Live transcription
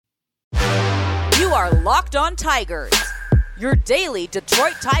You are Locked On Tigers, your daily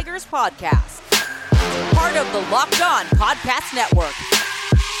Detroit Tigers podcast. Part of the Locked On Podcast Network,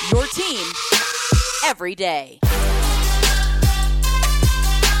 your team every day.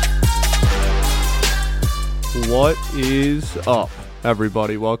 What is up,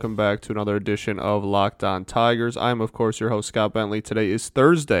 everybody? Welcome back to another edition of Locked On Tigers. I'm, of course, your host, Scott Bentley. Today is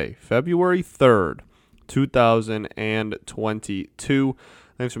Thursday, February 3rd, 2022.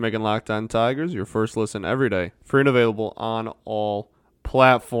 Thanks for making Locked On Tigers your first listen every day. Free and available on all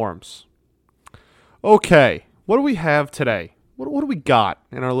platforms. Okay, what do we have today? What do we got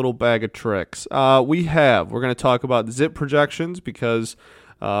in our little bag of tricks? We're going to talk about zip projections because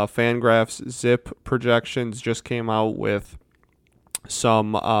Fangraphs zip projections just came out with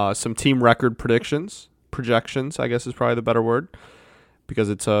some team record projections, I guess is probably the better word, because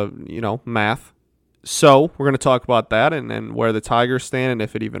it's math. So we're going to talk about that and where the Tigers stand and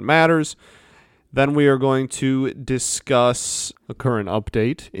if it even matters. Then we are going to discuss a current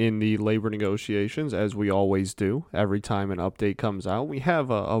update in the labor negotiations, as we always do. Every time an update comes out, we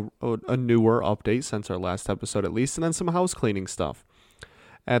have a newer update since our last episode at least, and then some house cleaning stuff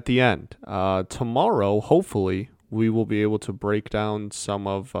at the end. Tomorrow, hopefully, we will be able to break down some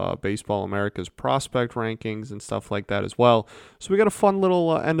of Baseball America's prospect rankings and stuff like that as well. So we got a fun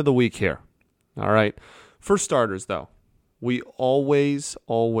little end of the week here. All right. For starters, though, we always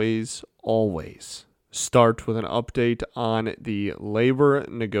start with an update on the labor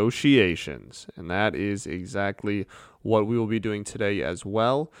negotiations, and that is exactly what we will be doing today as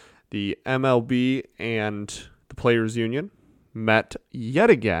well. The MLB and the Players Union met yet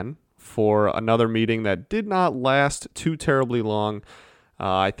again for another meeting that did not last too terribly long.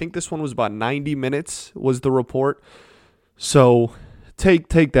 I think this one was about 90 minutes was the report. So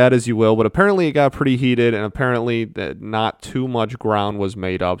take that as you will, but apparently it got pretty heated, and apparently that not too much ground was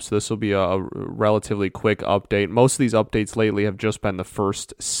made up, so this will be a relatively quick update. Most of these updates lately have just been the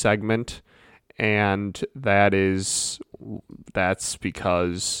first segment, and that's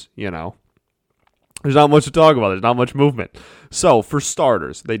because, there's not much to talk about. There's not much movement. So, for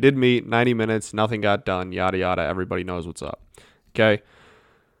starters, they did meet, 90 minutes, nothing got done, yada, yada. Everybody knows what's up. Okay?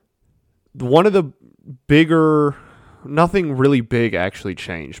 One of the bigger... Nothing really big actually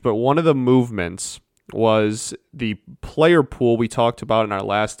changed, but one of the movements was the player pool we talked about in our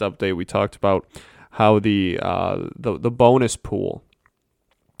last update. We talked about how the bonus pool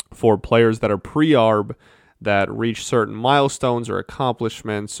for players that are pre-arb that reach certain milestones or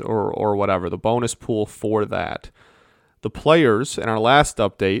accomplishments or whatever, the bonus pool for that. The players in our last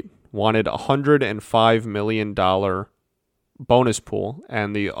update wanted $105 million bonus pool,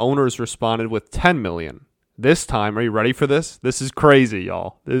 and the owners responded with $10 million. This time, are you ready for this? This is crazy,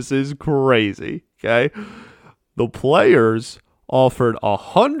 y'all. This is crazy, okay? The players offered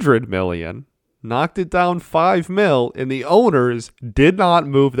 $100 million, knocked it down $5 million, and the owners did not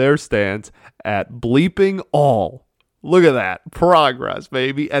move their stance at bleeping all. Look at that. Progress,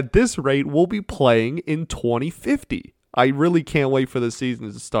 baby. At this rate, we'll be playing in 2050. I really can't wait for the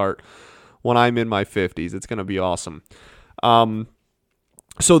season to start when I'm in my 50s. It's going to be awesome.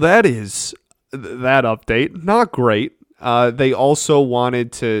 So that is... that update, not great. They also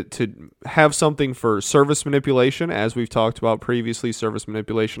wanted to have something for service manipulation, as we've talked about previously. Service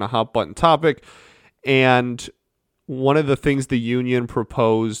manipulation, a hot button topic, and one of the things the union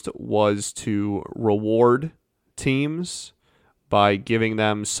proposed was to reward teams by giving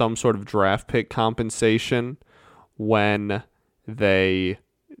them some sort of draft pick compensation when they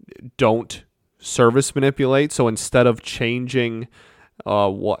don't service manipulate. So instead of changing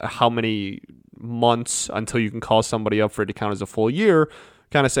how many months until you can call somebody up for it to count as a full year,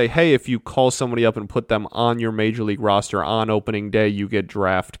 kind of say, hey, if you call somebody up and put them on your major league roster on opening day, you get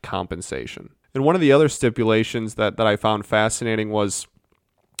draft compensation. And one of the other stipulations that I found fascinating was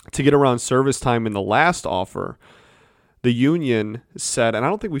to get around service time in the last offer. The union said, and I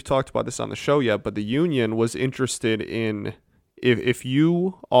don't think we've talked about this on the show yet, but the union was interested in if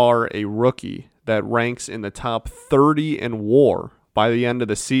you are a rookie that ranks in the top 30 in WAR by the end of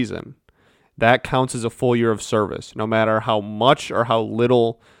the season, that counts as a full year of service, no matter how much or how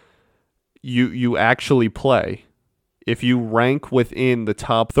little you actually play. If you rank within the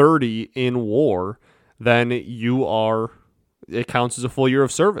top 30 in WAR, then it counts as a full year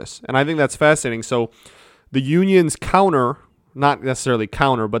of service. And I think that's fascinating. So the union's counter, not necessarily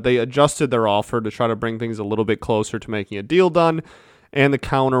counter, but they adjusted their offer to try to bring things a little bit closer to making a deal done. And the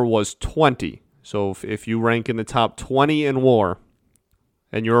counter was 20. So if you rank in the top 20 in WAR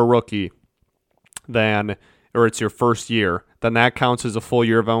and you're a rookie, or it's your first year, then that counts as a full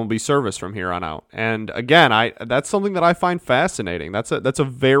year of MLB service from here on out. And again, that's something that I find fascinating. That's a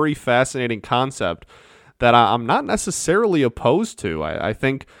very fascinating concept that I'm not necessarily opposed to. I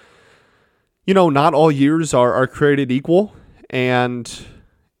think, not all years are created equal, and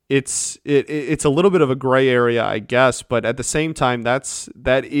it's a little bit of a gray area, I guess, but at the same time,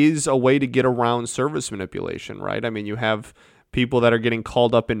 that is a way to get around service manipulation, right? I mean, you have people that are getting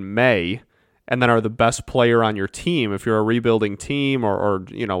called up in May and then are the best player on your team if you're a rebuilding team or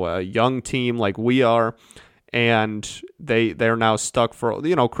a young team like we are, and they're now stuck for,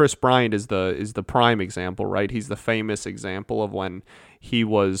 Chris Bryant is the prime example, right? He's the famous example of when he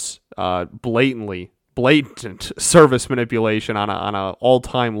was blatant service manipulation on a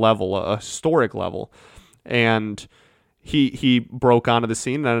all-time level, a historic level, and he broke onto the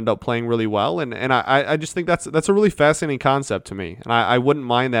scene and ended up playing really well, and I just think that's a really fascinating concept to me, and I wouldn't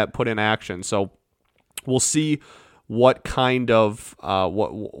mind that put in action. So we'll see what kind of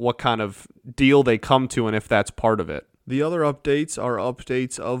deal they come to, and if that's part of it. The other updates are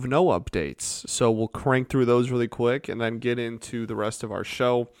updates of no updates, so we'll crank through those really quick and then get into the rest of our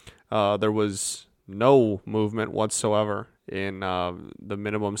show. There was no movement whatsoever in the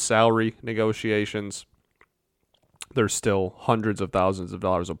minimum salary negotiations. They're still hundreds of thousands of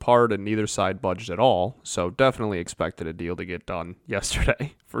dollars apart, and neither side budged at all. So definitely expected a deal to get done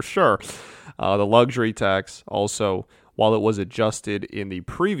yesterday, for sure. The luxury tax also, while it was adjusted in the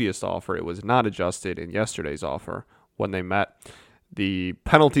previous offer, it was not adjusted in yesterday's offer when they met. The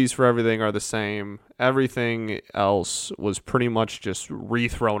penalties for everything are the same. Everything else was pretty much just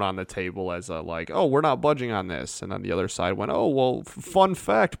rethrown on the table as we're not budging on this. And then the other side went, oh, well, fun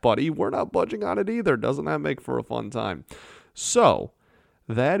fact, buddy, we're not budging on it either. Doesn't that make for a fun time? So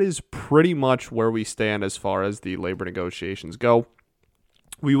that is pretty much where we stand as far as the labor negotiations go.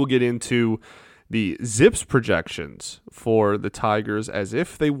 We will get into the ZiPS projections for the Tigers as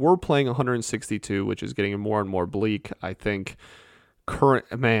if they were playing 162, which is getting more and more bleak. I think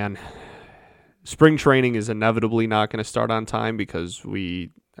spring training is inevitably not going to start on time because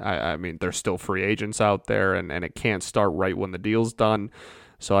there's still free agents out there, and it can't start right when the deal's done.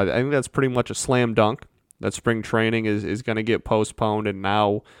 So I think that's pretty much a slam dunk that spring training is going to get postponed, and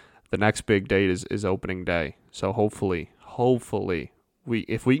now the next big date is opening day. So hopefully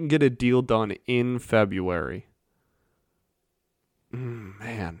if we can get a deal done in February,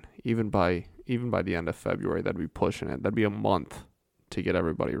 even by the end of February, that'd be pushing it. That'd be a month to get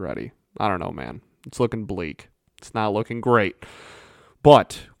everybody ready. I don't know, man. It's looking bleak. It's not looking great.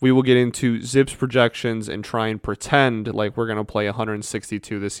 But we will get into ZiPS projections and try and pretend like we're going to play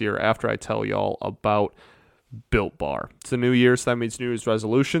 162 this year after I tell y'all about Built Bar. It's the new year, so that means New Year's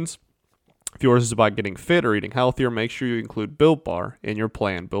resolutions. If yours is about getting fit or eating healthier, make sure you include Built Bar in your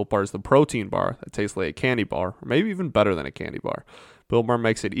plan. Built Bar is the protein bar that tastes like a candy bar, or maybe even better than a candy bar. Built Bar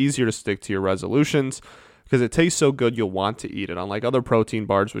makes it easier to stick to your resolutions because it tastes so good you'll want to eat it, unlike other protein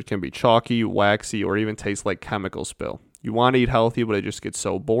bars which can be chalky, waxy, or even taste like chemical spill. You want to eat healthy, but it just gets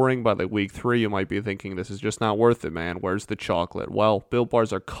so boring. By week 3, you might be thinking, this is just not worth it, man. Where's the chocolate? Well, Built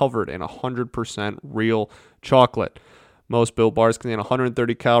Bars are covered in 100% real chocolate. Most Built Bars contain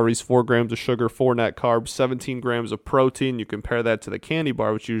 130 calories, 4 grams of sugar, 4 net carbs, 17 grams of protein. You compare that to the candy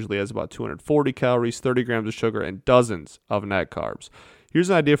bar, which usually has about 240 calories, 30 grams of sugar, and dozens of net carbs. Here's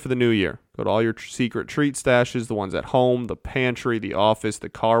an idea for the new year. Go to all your secret treat stashes, the ones at home, the pantry, the office, the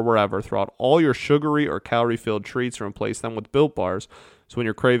car, wherever. Throw out all your sugary or calorie-filled treats and replace them with Built Bars. So when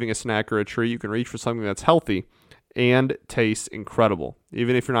you're craving a snack or a treat, you can reach for something that's healthy and tastes incredible.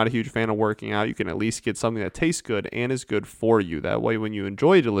 Even if you're not a huge fan of working out, you can at least get something that tastes good and is good for you. That way, when you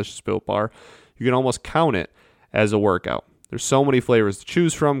enjoy a delicious Built Bar, you can almost count it as a workout. There's so many flavors to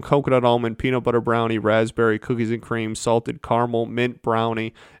choose from: coconut almond, peanut butter brownie, raspberry, cookies and cream, salted caramel, mint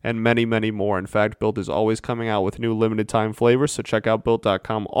brownie, and many, many more. In fact, Built is always coming out with new limited time flavors, so check out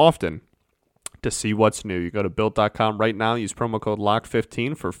Built.com often to see what's new. You go to Built.com right now, use promo code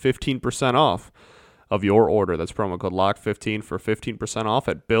LOCK15 for 15% off of your order. That's promo code LOCK15 for 15% off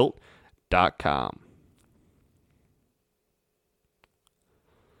at Built.com.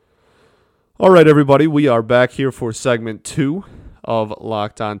 All right, everybody, we are back here for segment 2 of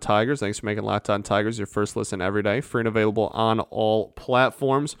Locked On Tigers. Thanks for making Locked On Tigers your first listen every day. Free and available on all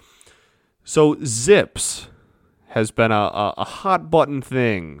platforms. So ZiPS has been a hot button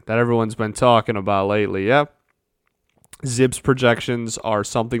thing that everyone's been talking about lately. Yep. ZiPS projections are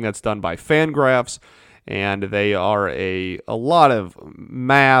something that's done by Fangraphs, and they are a lot of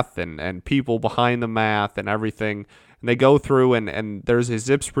math and people behind the math and everything. And they go through and there's a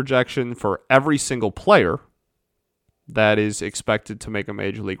ZiPS projection for every single player that is expected to make a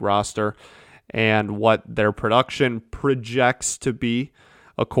Major League roster. and what their production projects to be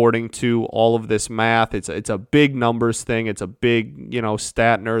according to all of this math. It's a big numbers thing. It's a big,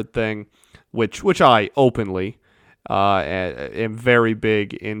 stat nerd thing, which I openly am very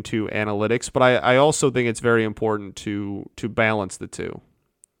big into analytics, but I also think it's very important to balance the two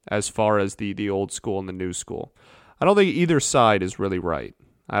as far as the old school and the new school. I don't think either side is really right.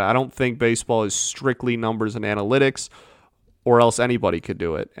 I don't think baseball is strictly numbers and analytics, or else anybody could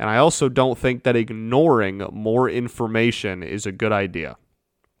do it. And I also don't think that ignoring more information is a good idea.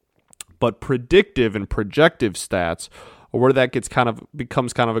 But predictive and projective stats are where that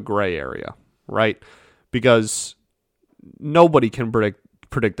becomes kind of a gray area, right? Because nobody can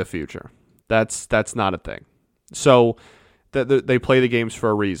predict the future. That's not a thing. So they play the games for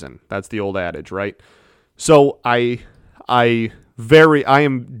a reason. That's the old adage, right? So I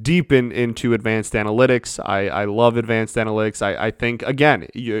am deep into advanced analytics. I love advanced analytics. I think, again,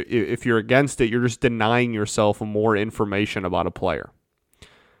 if you're against it, you're just denying yourself more information about a player.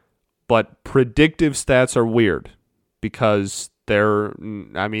 But predictive stats are weird because they're,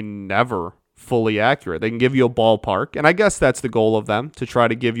 never fully accurate. They can give you a ballpark, and I guess that's the goal of them, to try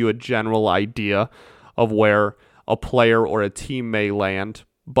to give you a general idea of where a player or a team may land.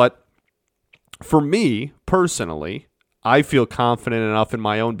 But for me, personally, I feel confident enough in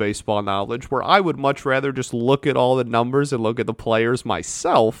my own baseball knowledge where I would much rather just look at all the numbers and look at the players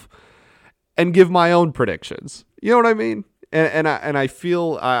myself and give my own predictions. You know what I mean? And I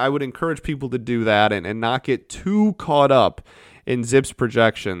feel I would encourage people to do that and not get too caught up in Zips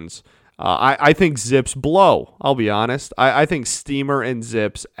projections. I think Zips blow, I'll be honest. I think Steamer and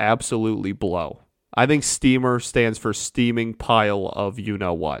Zips absolutely blow. I think Steamer stands for steaming pile of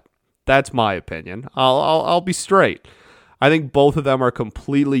you-know-what. That's my opinion. I'll be straight. I think both of them are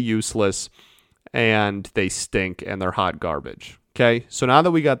completely useless, and they stink, and they're hot garbage. Okay? So now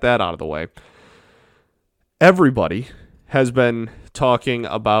that we got that out of the way, everybody has been talking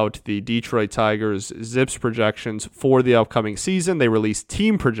about the Detroit Tigers Zips projections for the upcoming season. They released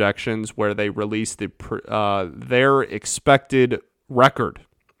team projections where they released their expected record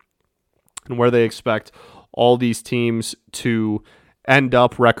and where they expect all these teams to end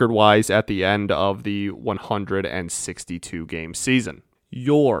up record-wise at the end of the 162-game season.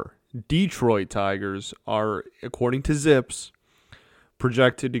 Your Detroit Tigers are, according to Zips,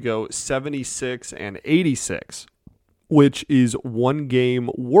 projected to go 76-86. Which is one game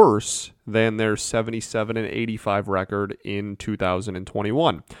worse than their 77-85 record in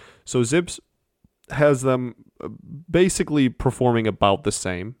 2021. So Zips has them basically performing about the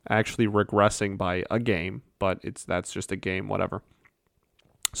same, actually regressing by a game, but that's just a game, whatever.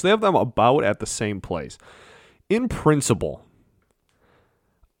 So they have them about at the same place. In principle,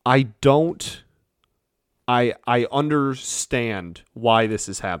 I understand why this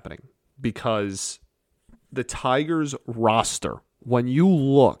is happening, because the Tigers roster, when you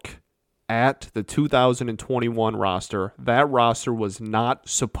look at the 2021 roster, that roster was not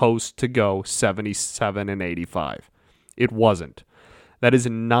supposed to go 77-85. It wasn't. That is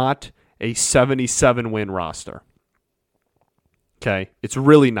not a 77-win roster. Okay? It's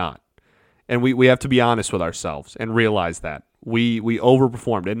really not. And we have to be honest with ourselves and realize that. We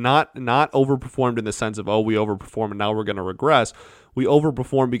overperformed. And not overperformed in the sense of, we overperformed and now we're going to regress. We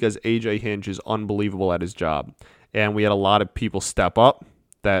overperformed because A.J. Hinch is unbelievable at his job. And we had a lot of people step up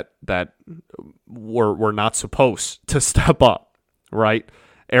that were not supposed to step up, right?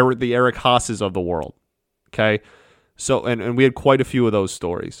 The Eric Haas's of the world, okay? So, and we had quite a few of those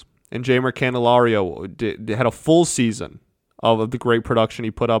stories. And Jeimer Candelario had a full season of the great production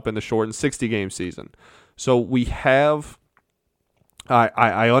he put up in the shortened 60-game season. So we have,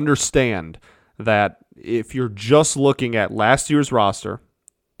 I understand that if you're just looking at last year's roster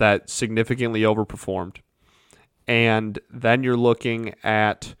that significantly overperformed, and then you're looking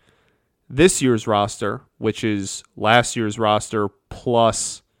at this year's roster, which is last year's roster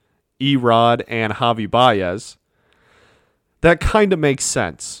plus Erod and Javi Baez, that kind of makes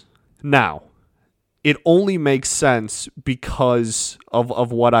sense. Now, it only makes sense because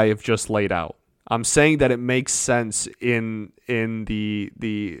of what I have just laid out. I'm saying that it makes sense in the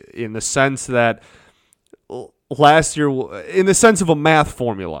sense that last year, in the sense of a math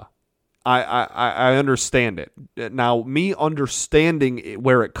formula, I understand it. Now, me understanding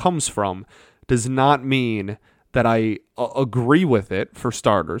where it comes from does not mean that I agree with it, for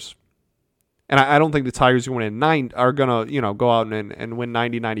starters. And I don't think the Tigers are going to go out and win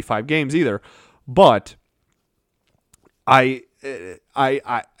 90, 95 games either. But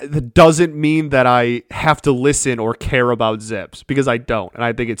that doesn't mean that I have to listen or care about Zips, because I don't, and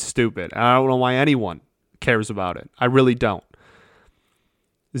I think it's stupid. And I don't know why anyone cares about it. I really don't.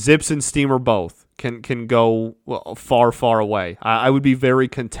 Zips and Steamer both can go far, far away. I would be very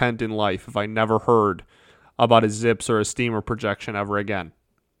content in life if I never heard about a Zips or a Steamer projection ever again.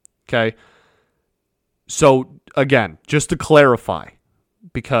 Okay? So, again, just to clarify,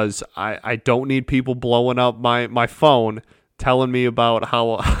 because I don't need people blowing up my phone telling me about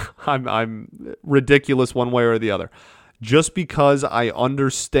how I'm ridiculous one way or the other. Just because I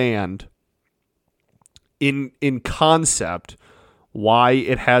understand in concept why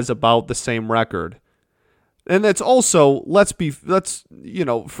it has about the same record. And that's also, to be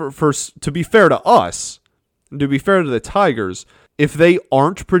fair to us, and to be fair to the Tigers, if they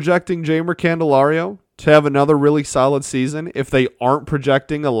aren't projecting Jeimer Candelario to have another really solid season, if they aren't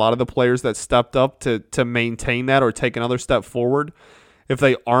projecting a lot of the players that stepped up to maintain that or take another step forward, if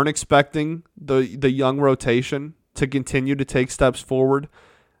they aren't expecting the young rotation to continue to take steps forward,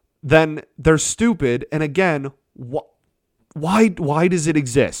 then they're stupid. And again, why does it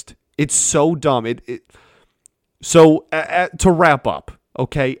exist? It's so dumb. So to wrap up,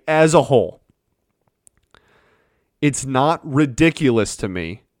 okay, as a whole, it's not ridiculous to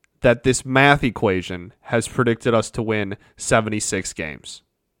me that this math equation has predicted us to win 76 games.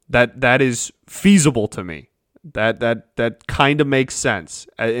 That is feasible to me. That kind of makes sense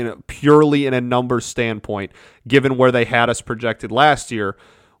purely in a numbers standpoint, given where they had us projected last year,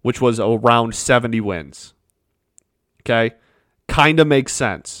 which was around 70 wins. Okay? Kind of makes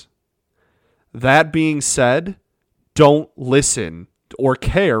sense. That being said, don't listen or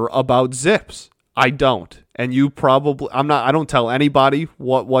care about Zips. I don't. And you probably, I don't tell anybody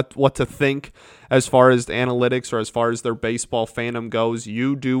what to think as far as analytics or as far as their baseball fandom goes.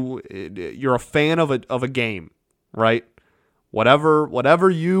 You're a fan of a game, right? Whatever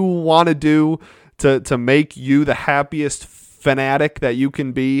you want to do to make you the happiest fanatic that you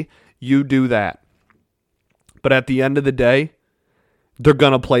can be, you do that. But at the end of the day, they're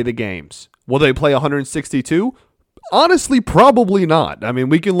going to play the games. Will they play 162? Honestly, probably not. I mean,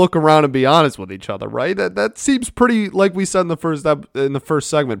 we can look around and be honest with each other, right? That seems pretty, like we said in the first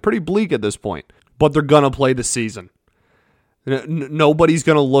segment, pretty bleak at this point. But they're going to play the season. Nobody's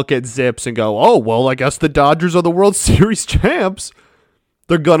going to look at Zips and go, oh, well, I guess the Dodgers are the World Series champs.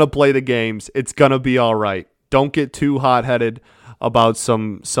 They're going to play the games. It's going to be all right. Don't get too hot-headed about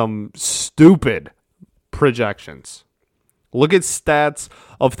some stupid projections. Look at stats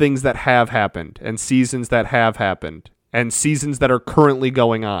of things that have happened and seasons that have happened and seasons that are currently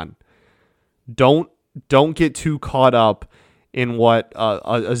going on. Don't get too caught up in what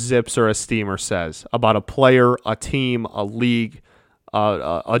a Zips or a Steamer says about a player, a team, a league,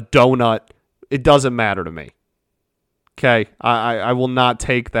 a donut. It doesn't matter to me. Okay? I will not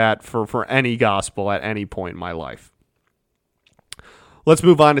take that for any gospel at any point in my life. Let's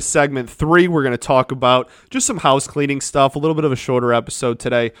move on to segment 3. We're going to talk about just some house cleaning stuff, a little bit of a shorter episode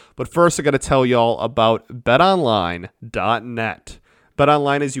today. But first, I got to tell y'all about BetOnline.net.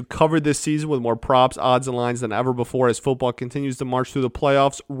 BetOnline has you covered this season with more props, odds, and lines than ever before as football continues to march through the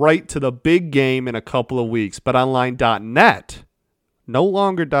playoffs right to the big game in a couple of weeks. BetOnline.net, no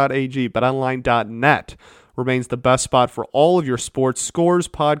longer .ag, BetOnline.net remains the best spot for all of your sports scores,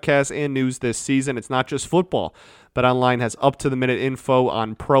 podcasts, and news this season. It's not just football. BetOnline has up-to-the-minute info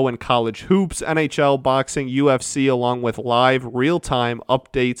on pro and college hoops, NHL, boxing, UFC, along with live, real-time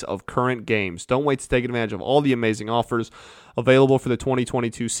updates of current games. Don't wait to take advantage of all the amazing offers available for the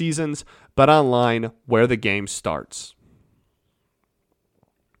 2022 seasons. BetOnline, where the game starts.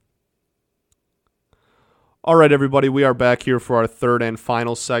 All right, everybody, we are back here for our third and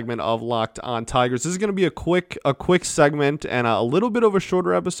final segment of Locked On Tigers. This is going to be a quick segment and a little bit of a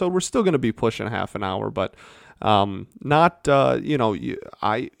shorter episode. We're still going to be pushing half an hour, but these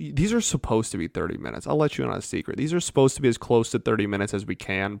are supposed to be 30 minutes. I'll let you in on a secret. These are supposed to be as close to 30 minutes as we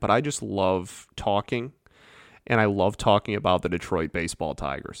can, but I just love talking, and I love talking about the Detroit baseball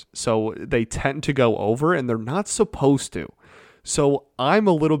Tigers. So they tend to go over, and they're not supposed to. So I'm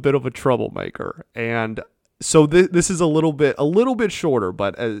a little bit of a troublemaker, and so this is a little bit shorter,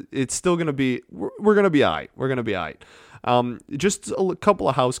 but it's still going to be, we're going to be all right. We're going to be all right. Just a couple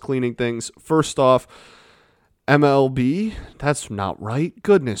of house cleaning things. First off, MLB, that's not right.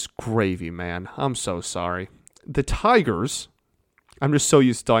 Goodness gravy, man. I'm so sorry. The Tigers, I'm just so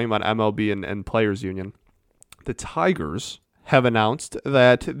used to talking about MLB and Players Union. The Tigers have announced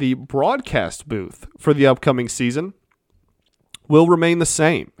that the broadcast booth for the upcoming season will remain the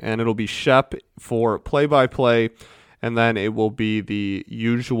same, and it'll be Shep for play-by-play, and then it will be the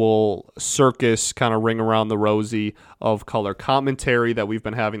usual circus kind of ring around the rosy of color commentary that we've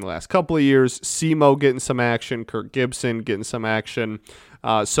been having the last couple of years. Simo getting some action, Kirk Gibson getting some action.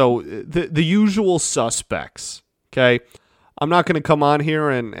 So the usual suspects, okay? I'm not going to come on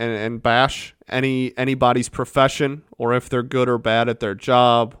here and bash anybody's profession, or if they're good or bad at their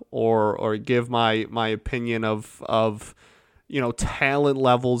job, or give my opinion of talent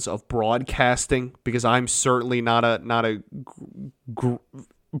levels of broadcasting, because I'm certainly not a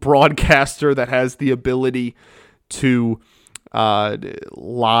broadcaster that has the ability to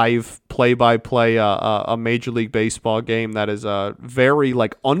live play-by-play a Major League Baseball game. That is a very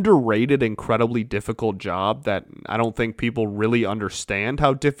underrated, incredibly difficult job that I don't think people really understand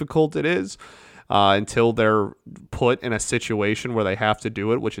how difficult it is until they're put in a situation where they have to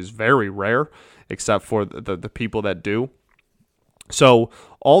do it, which is very rare, except for the people that do. So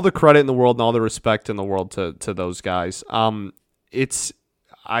all the credit in the world and all the respect in the world to those guys. I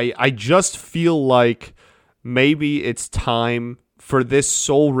just feel like maybe it's time for this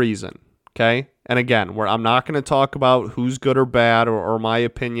sole reason, okay? And again, I'm not going to talk about who's good or bad or my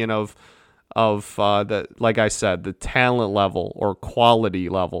opinion of the, like I said, the talent level or quality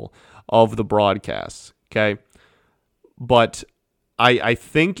level of the broadcasts, okay? But I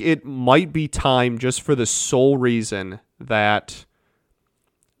think it might be time, just for the sole reason that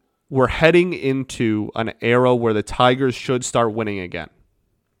we're heading into an era where the Tigers should start winning again.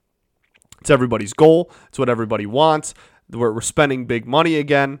 It's everybody's goal. It's what everybody wants. We're spending big money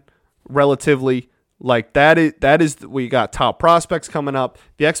again, relatively. That is we got top prospects coming up.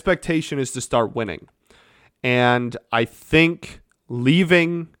 The expectation is to start winning. And I think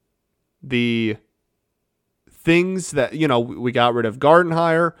leaving the things that, we got rid of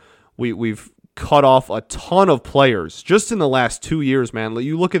Gardenhire. We've cut off a ton of players just in the last 2 years, man.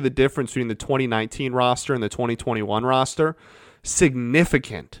 You look at the difference between the 2019 roster and the 2021 roster,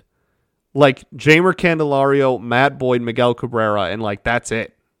 significant. Jeimer Candelario, Matt Boyd, Miguel Cabrera, and that's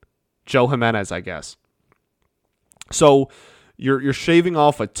it. Joe Jimenez, I guess. So you're shaving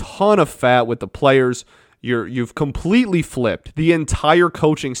off a ton of fat with the players. You've completely flipped the entire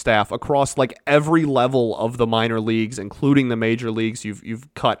coaching staff across every level of the minor leagues, including the major leagues.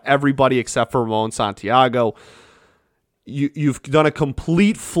 You've cut everybody except for Ramon Santiago. You've done a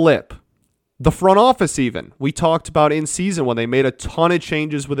complete flip. The front office, even. We talked about in season when they made a ton of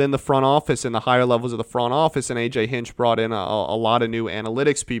changes within the front office, in the higher levels of the front office, and AJ Hinch brought in a lot of new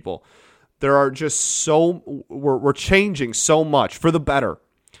analytics people. There are just we're changing so much for the better.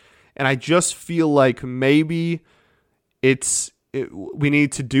 And I just feel like maybe we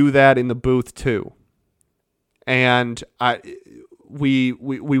need to do that in the booth too. And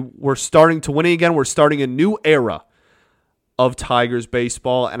we're starting to win again. We're starting a new era of Tigers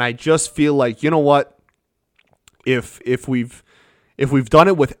baseball, and I just feel like, you know what? If we've done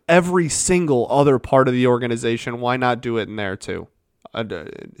it with every single other part of the organization, why not do it in there too?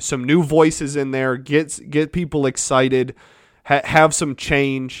 Some new voices in there, get people excited, have some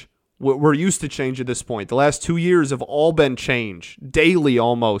change. We're used to change at this point. The last 2 years have all been change, daily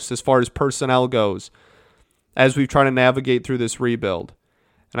almost, as far as personnel goes, as we've tried to navigate through this rebuild.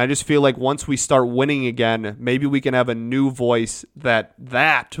 And I just feel like once we start winning again, maybe we can have a new voice, that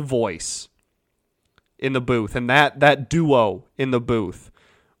voice in the booth, and that duo in the booth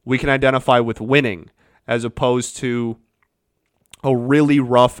we can identify with winning, as opposed to a really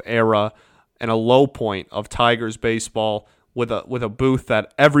rough era and a low point of Tigers baseball with a booth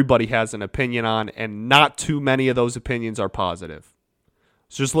that everybody has an opinion on, and not too many of those opinions are positive.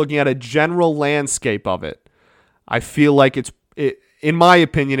 So just looking at a general landscape of it, I feel like in my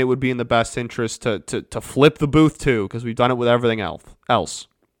opinion, it would be in the best interest to flip the booth too, because we've done it with everything else.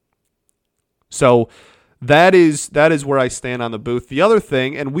 So that is where I stand on the booth. The other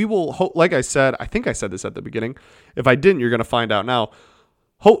thing, and we will, like I said, I think I said this at the beginning. If I didn't, you're going to find out now.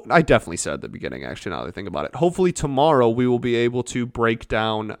 I definitely said at the beginning, actually, now that I think about it. Hopefully tomorrow we will be able to break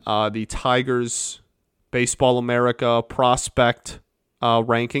down the Tigers Baseball America prospect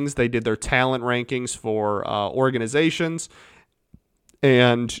rankings. They did their talent rankings for organizations,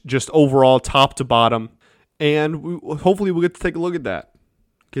 and just overall top to bottom. And hopefully we'll get to take a look at that.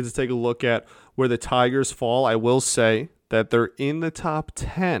 Get to take a look at where the Tigers fall. I will say that they're in the top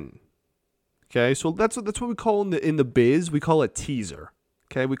 10. Okay, so that's what we call in the biz. We call it teaser.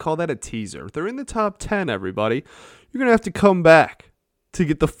 Okay, we call that a teaser. They're in the top 10, everybody. You're going to have to come back to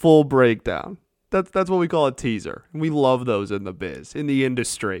get the full breakdown. That's what we call a teaser. We love those in the biz, in the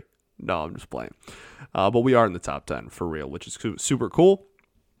industry. No, I'm just playing. But we are in the top 10 for real, which is super cool.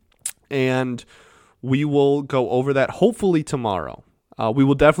 And we will go over that hopefully tomorrow. We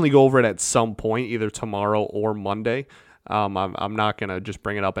will definitely go over it at some point, either tomorrow or Monday. I'm not going to just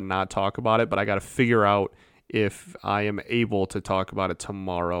bring it up and not talk about it, but I got to figure out if I am able to talk about it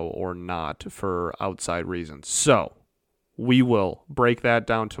tomorrow or not for outside reasons. So we will break that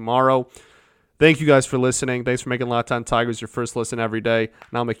down tomorrow. Thank you guys for listening. Thanks for making Locked On Tigers your first listen every day.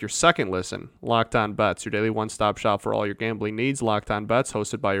 Now make your second listen Locked On Bets, your daily one-stop shop for all your gambling needs. Locked On Bets,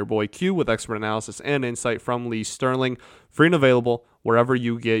 hosted by your boy Q, with expert analysis and insight from Lee Sterling. Free and available wherever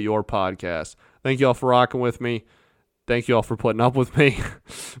you get your podcasts. Thank you all for rocking with me. Thank you all for putting up with me.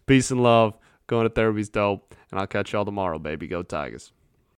 Peace and love. Going to therapy's dope. And I'll catch y'all tomorrow, baby. Go Tigers.